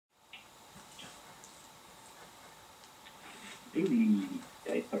Ooh,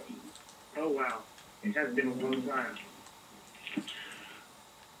 day party. Oh wow, it has been a long time.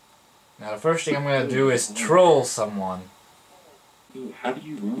 Now the first thing I'm gonna do is troll someone. Ooh, how do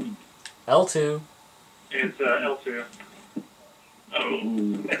you run? L2. It's L2.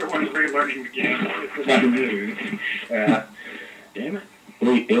 Oh, everyone's relearning the game. Damn it.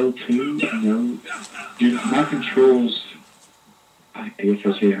 Wait, L2? No. Dude, my controls... I guess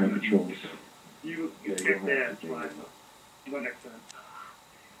I'll say my controls. You picked that, fine. Go next time.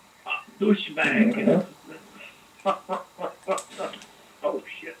 Douchebag. Oh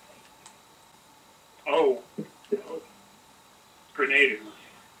shit. Oh. Grenade.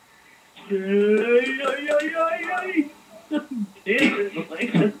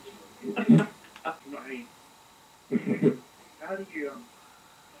 How do you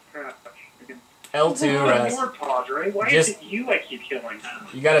crouch against L2, Raz. more Padre? Why Just- is it you I keep killing?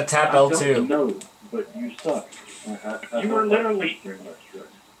 You gotta tap L2. No, but you suck. You were literally very much. Right.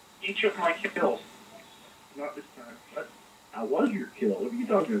 each of my kills. Not this time. But I was your kill. What are you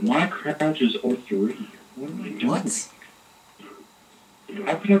talking about? My crouch is 03. What am I doing? What?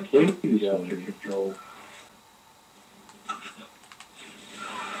 How can I play this under control?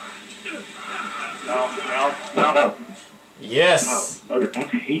 no. Yes! I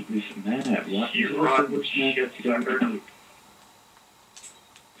hate this map. What? You This is rotten the worst map shit I've ever sucker. played.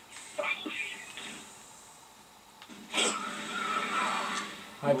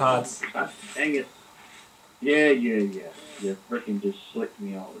 Hi, Pods. Dang it. Yeah. You freaking just slicked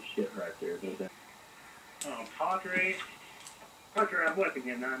me all the shit right there. Oh, Padre. Padre, I'm whipping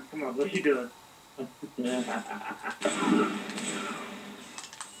you, man. Come on, what are you doing?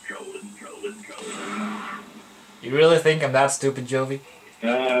 Trolling. You really think I'm that stupid, Jovi?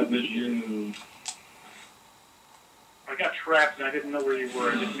 But you. I got trapped and I didn't know where you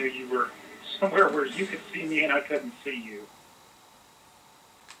were. I just knew you were somewhere where you could see me and I couldn't see you.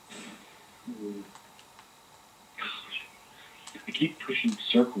 I keep pushing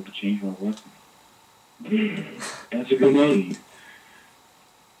circle to change my weapon. That's a good name.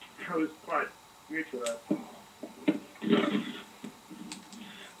 I was quite new to that.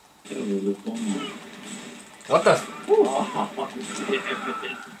 What the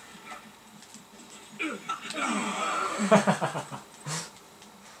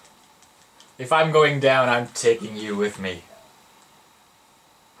If I'm going down, I'm taking you with me.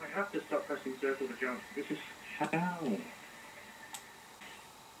 I have to stop pressing circle to jump. This is How?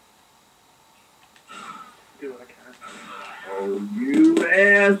 do what I can. Oh, you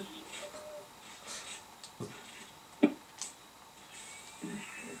ass!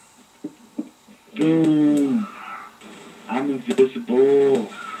 Boom! I'm invisible!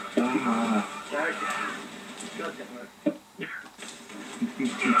 Ah. God damn it.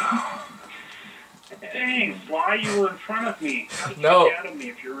 Dang, Fly, you were in front of me. How did you No. get at me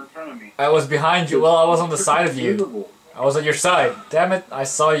if you were in front of me? I was behind you. Well, I was on the side of you. Invisible. I was on your side. Damn it, I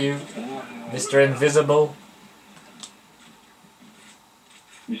saw you, Mr. Invisible.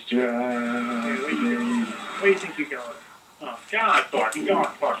 Mr. Where do you think you're going? Oh, God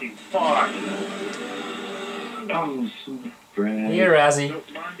fucking fuck. Oh, so Brad. Here, Razzie.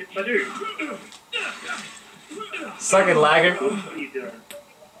 Don't mind if I do. Suck it, lagger. What are you doing?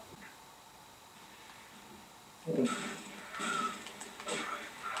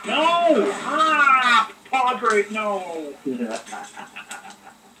 No! Ah! Padre, no!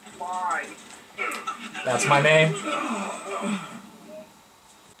 Why? That's my name.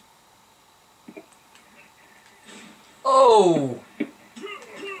 Oh!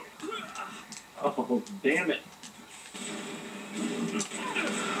 Oh, damn it.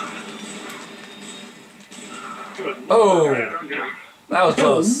 Good. Oh! Alright, I'm good. That was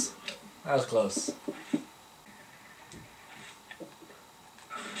close. That was close.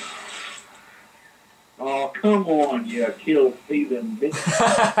 Oh, come on, you kill thieving bitch.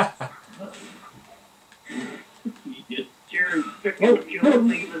 Jerry, pick up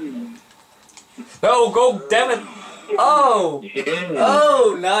kill even. No, go, damn it! Oh! Yeah.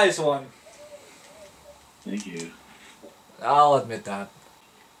 Oh, nice one. Thank you. I'll admit that.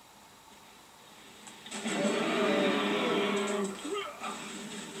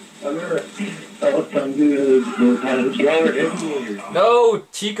 No,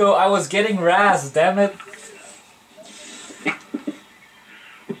 Cheeko, I was getting Raz, damn it.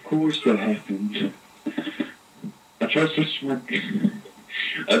 Of course that happened. I tried to smoke.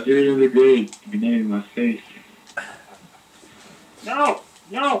 I did it in the grade. You named my face. No,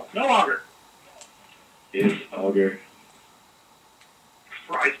 Auger. Yes, Auger.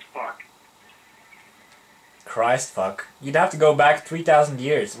 Christ, fuck. Christ fuck. You'd have to go back 3,000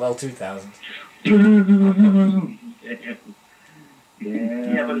 years. Well, 2,000.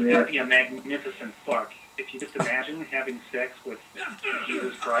 Yeah, but it's gotta be a magnificent fuck. If you just imagine having sex with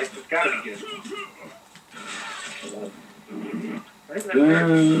Jesus Christ, it's gotta be good. Right? That's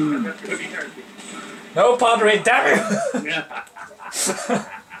gonna be heresy. No, Padre, damn it! Yeah.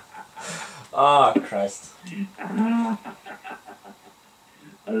 Oh, Christ. I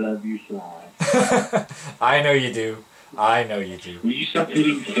love you, Sly. I know you do. I know you do. Will you stop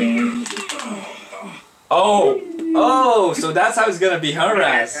hitting fans? Oh! Oh, so that's how it's gonna be, huh,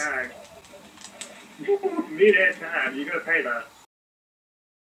 Raz? Mid-air time, you gotta pay that.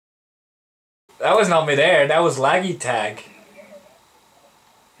 That was not mid-air, that was laggy tag.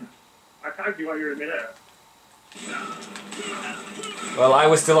 I tagged you while you were in mid-air. Well, I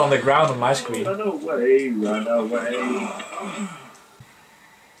was still on the ground on my screen. Run away, run away.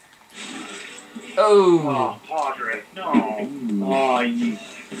 Oh! Oh, Padre, no. Oh, you...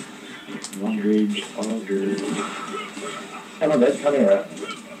 Long-range auger. Come on, that's coming up.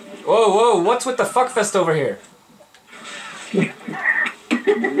 Whoa, whoa, what's with the fuckfest over here?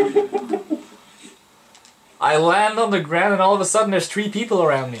 I land on the ground and all of a sudden there's 3 people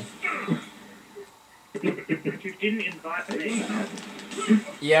around me. You didn't invite me.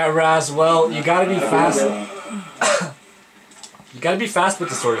 Yeah, Raz, well, you gotta be fast. You gotta be fast with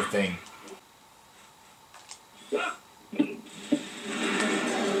this sort of thing.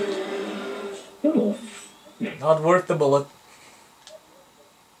 Not worth the bullet.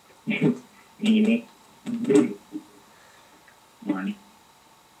 Money.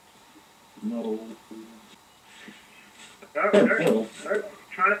 No. No.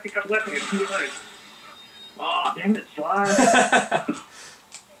 Trying to pick up weapon, it's too late. Oh, damn it, Sly.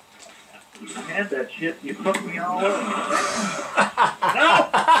 I had that shit, you fucked me all up. No!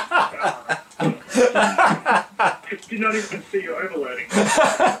 I did not even see you overloading.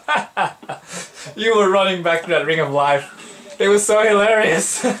 You were running back to that ring of life. It was so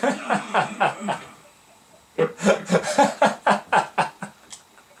hilarious.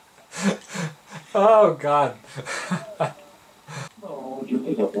 Oh God. Oh, you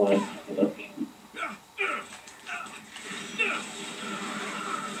think of one.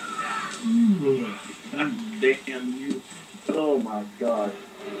 Damn you. Oh my God.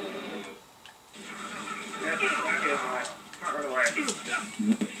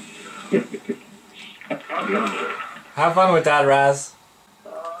 Have fun with that, Raz.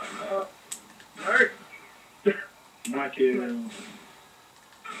 My kill.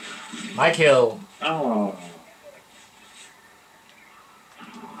 My kill. Oh.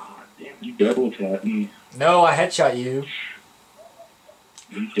 Damn, you double tapped me. No, I headshot you.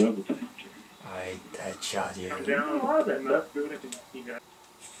 You double tapped me. I headshot you. I'm down. Oh, that must do anything. You got.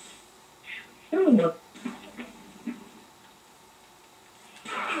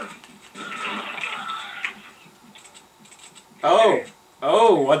 Oh.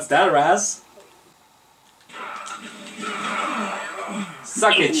 Oh, what's that, Raz?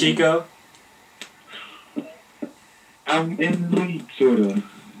 Suck it, Cheeko. I'm in the lead, sorta.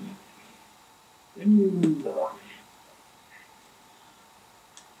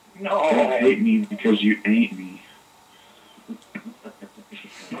 No. Don't hate me because you ain't me.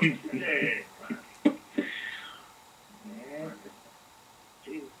 Hey. I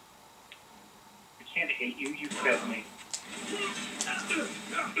can't hate you, you fed me.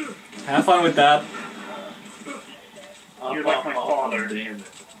 Have fun with that. You're like my father. Damn it.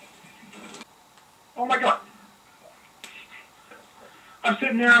 Oh my God. I'm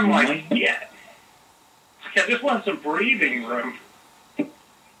sitting there, I'm like, yeah. I just want some breathing room.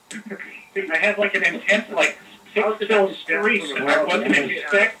 I had like an intense, like, 6 till streak I wasn't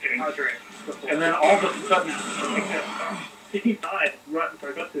expecting. And then all of a sudden, he died right in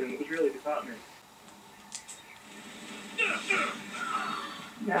front of us, and it was really disheartening.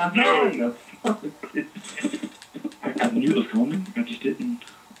 Yeah, no. I knew it was coming, I just didn't.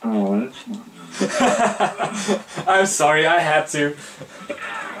 Oh, that's not nice. I'm sorry, I had to.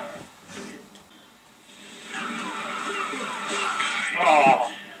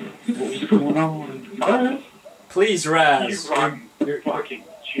 Oh, What was going on? Please, you Raz. rotten You're, fucking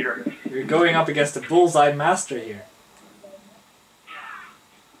cheater. you're going up against the bullseye master here.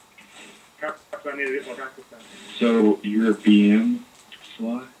 I need to get more practice then. So, you're a BM,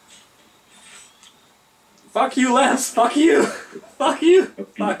 Sly? Fuck you, Lance. Fuck you. Fuck you.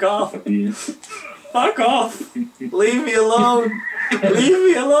 Fuck off. A BM? Fuck off. Leave me alone. Leave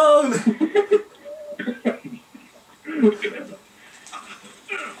me alone.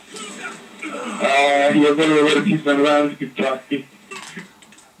 You better let me spin around Kentucky.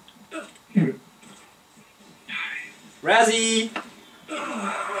 Razzie.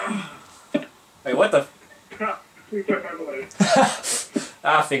 Wait, what the? Please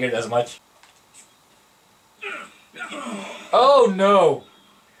I figured as much. Oh no!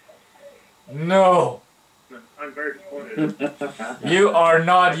 No! I'm very disappointed. You are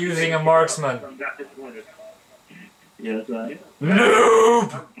not using a marksman. I'm that disappointed. Yes, I am.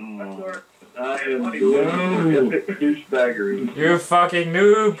 Noob! I am no douchebaggery. You fucking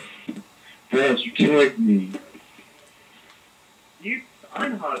noob! Fast, you killed me.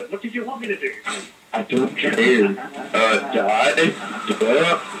 I'm hard. What did you want me to do? I don't care. Die.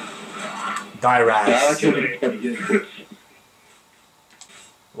 Die, Raz.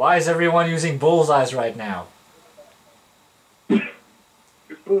 Why is everyone using bullseyes right now? Because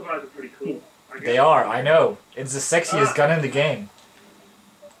bullseyes are pretty cool. They are, I know. It's the sexiest gun in the game.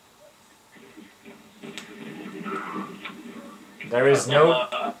 There is no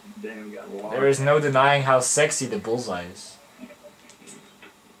denying how sexy the bullseye is.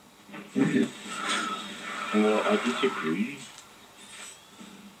 Well, I disagree.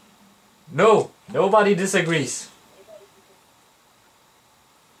 No, nobody disagrees.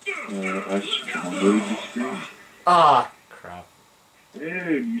 I strongly disagree. Ah, crap.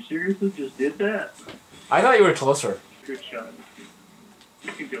 Dude, you seriously just did that? I thought you were closer. Good shot.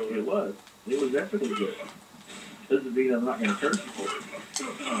 You can go with It it. was. It was definitely good. Doesn't mean I'm not going to curse you for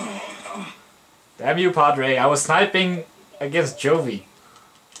it. Damn you, Padre. I was sniping against Jovi.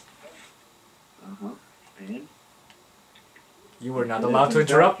 Uh-huh. And? You were not allowed to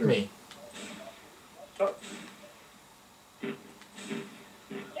interrupt me. I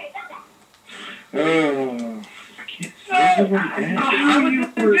can't see you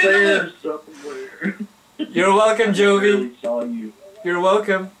were there somewhere. You're welcome, I Jovi. really saw you. You're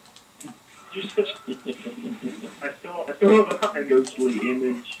welcome. I still have A ghostly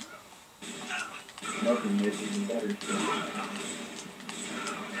image. Nothing makes it better.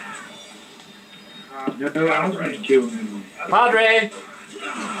 No, I was going to kill him. Padre!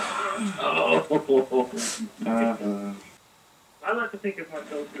 Oh. I like to think of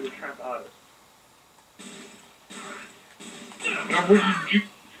myself as a trap artist.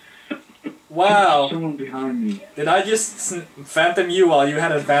 Wow. Someone behind me. Did I just phantom you while you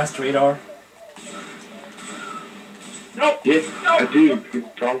had advanced radar? No! Yeah, I do.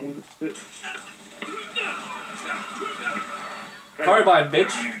 Good problem with it. Carbine,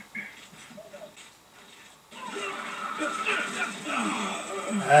 bitch.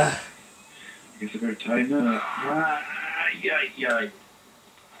 I guess I better tighten up. Yay.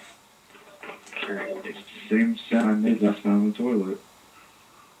 It's the same sound I made last time on the toilet.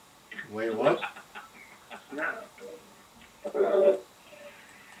 Wait, what? No.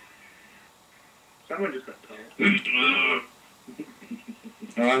 Someone just got told.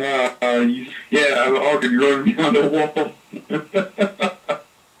 Yeah, I'm arguing, you're running behind the wall.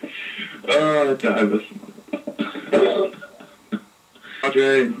 Oh, I died.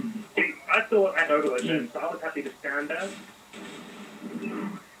 Padre. See, I thought I know what I did, so I was happy to stand there.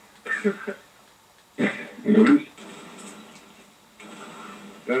 Notice?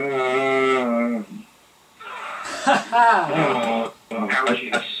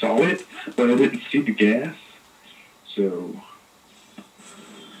 I saw it, but I didn't see the gas. So.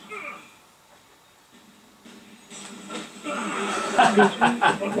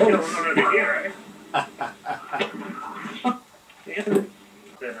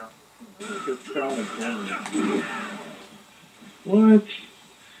 What?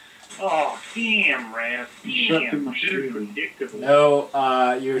 Oh, damn, Raz. Shut Damn. my This is shield. predictable.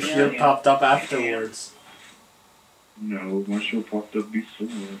 No, your shield popped up afterwards. No, my shield popped up before.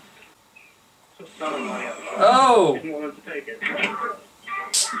 So someone might have Oh! didn't want to take it.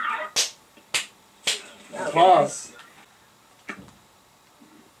 Pause.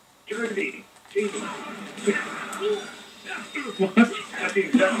 Jovi. Jesus. What? That's the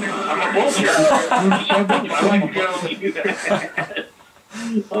exact thing. I'm a bullshit. I like to go and do that.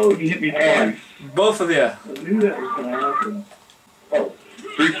 Oh, he hit me twice. Both of you. I knew that was going to happen. Oh,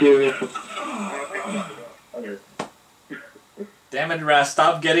 free kill. Okay. Damn it, Raz,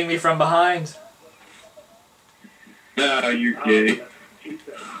 stop getting me from behind. Nah, you're gay.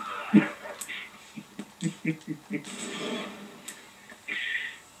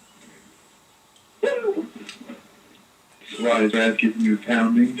 That's why his ass giving you a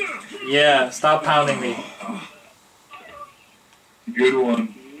pounding. Yeah, stop pounding me. Good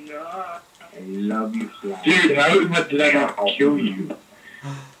one. I love you, Fly. Dude, how did I not kill you?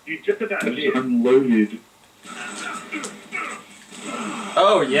 You just about I just did. unloaded.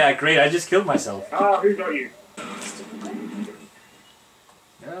 Oh, yeah, great, I just killed myself. Ah, who got you?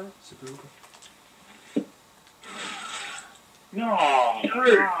 Yeah, super. No.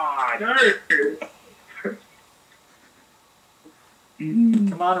 Dirt.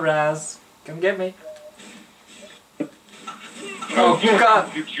 Come on, Raz. Come get me. Oh,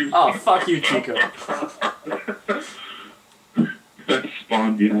 God. Oh, fuck you, Cheeko. That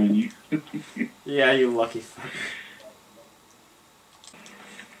spawned behind you. Yeah, you lucky fuck.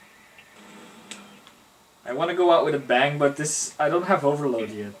 I want to go out with a bang, but this... I don't have overload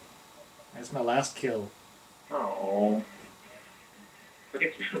yet. That's my last kill. Oh.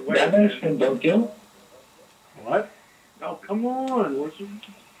 Deathmatch don't kill? What? Oh, come on. What's your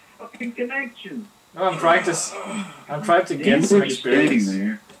fucking connection? No, I'm trying to get some experience.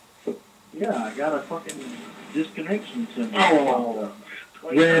 There. Yeah, I got a fucking disconnection symbol. Oh.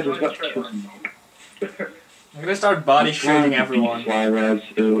 Raz has got killed. I'm gonna start body shooting everyone. Fly, Raz,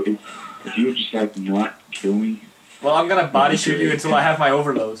 so if you just like not kill me. Well, I'm gonna body shoot you until I have my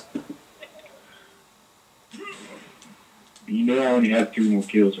overload. You know I only have 2 more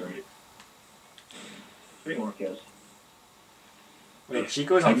kills, right? 3 more kills. Wait,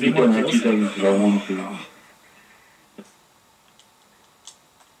 Cheeko's I on 3 keep more going on 2 kills? seconds because I want to.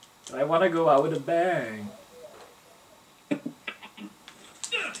 I wanna go out with a bang.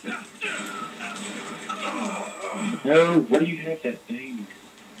 No, why do you have that thing?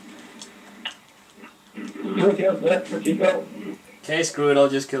 4 kills left for Cheeko. Okay, screw it, I'll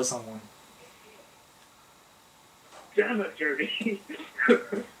just kill someone. Damn it, Jovi.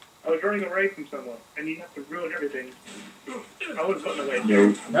 I was running away from someone, and you have to ruin everything. I would have gotten away.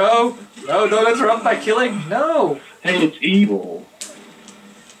 No. No! No, don't interrupt my killing! No! Hey, it's evil.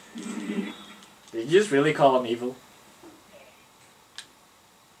 Did you just really call him evil?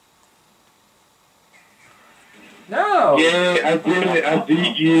 No! Yeah, I did it. I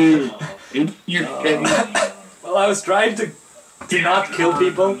beat you. In your face. Well, I was trying to not kill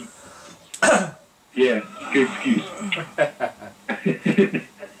people. Yeah, good excuse.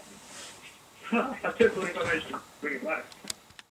 I took the information to bring it back.